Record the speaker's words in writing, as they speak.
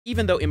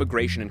Even though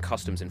Immigration and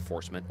Customs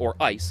Enforcement, or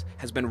ICE,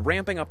 has been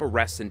ramping up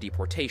arrests and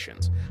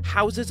deportations,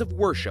 houses of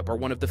worship are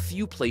one of the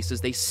few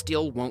places they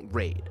still won't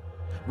raid.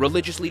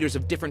 Religious leaders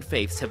of different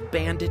faiths have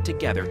banded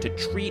together to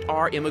treat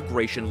our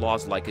immigration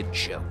laws like a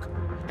joke.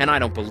 And I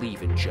don't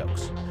believe in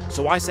jokes.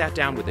 So I sat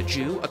down with a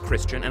Jew, a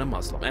Christian, and a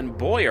Muslim, and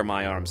boy are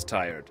my arms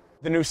tired.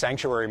 The new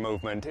sanctuary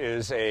movement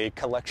is a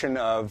collection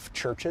of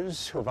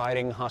churches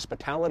providing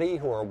hospitality,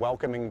 who are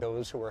welcoming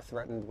those who are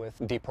threatened with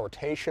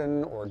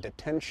deportation or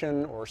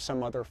detention or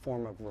some other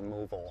form of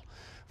removal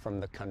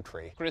from the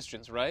country.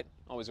 Christians, right?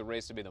 Always a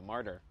race to be the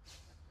martyr.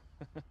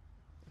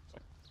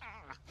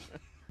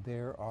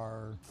 There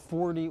are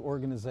 40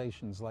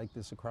 organizations like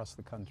this across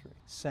the country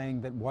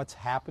saying that what's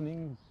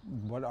happening,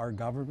 what our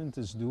government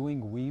is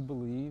doing, we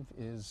believe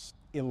is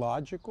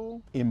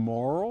illogical,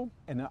 immoral,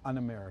 and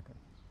un-American.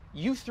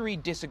 You three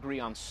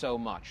disagree on so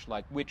much,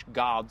 like which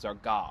gods are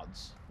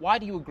gods. Why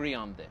do you agree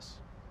on this?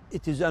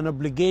 It is an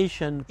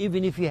obligation.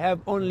 Even if you have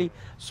only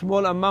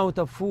small amount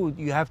of food,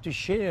 you have to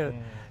share.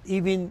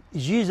 Even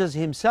Jesus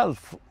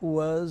himself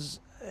was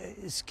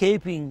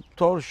escaping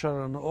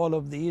torture and all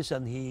of this,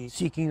 and he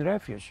seeking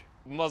refuge.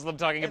 Muslim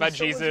talking about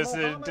Jesus,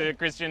 and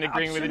Christian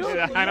agreeing with Absolutely,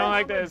 it. I don't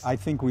like this. I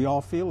think we all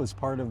feel, as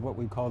part of what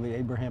we call the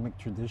Abrahamic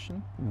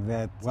tradition,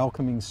 that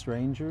welcoming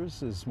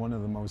strangers is one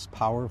of the most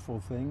powerful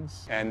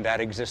things. And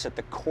that exists at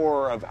the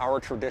core of our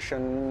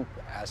tradition,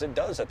 as it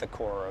does at the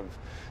core of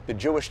the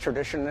Jewish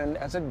tradition, and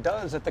as it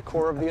does at the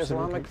core of the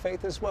Islamic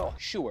faith as well.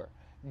 Sure,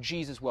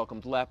 Jesus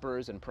welcomed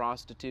lepers and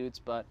prostitutes,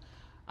 but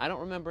I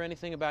don't remember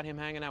anything about him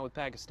hanging out with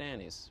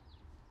Pakistanis.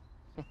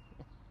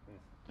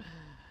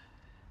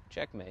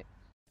 Checkmate.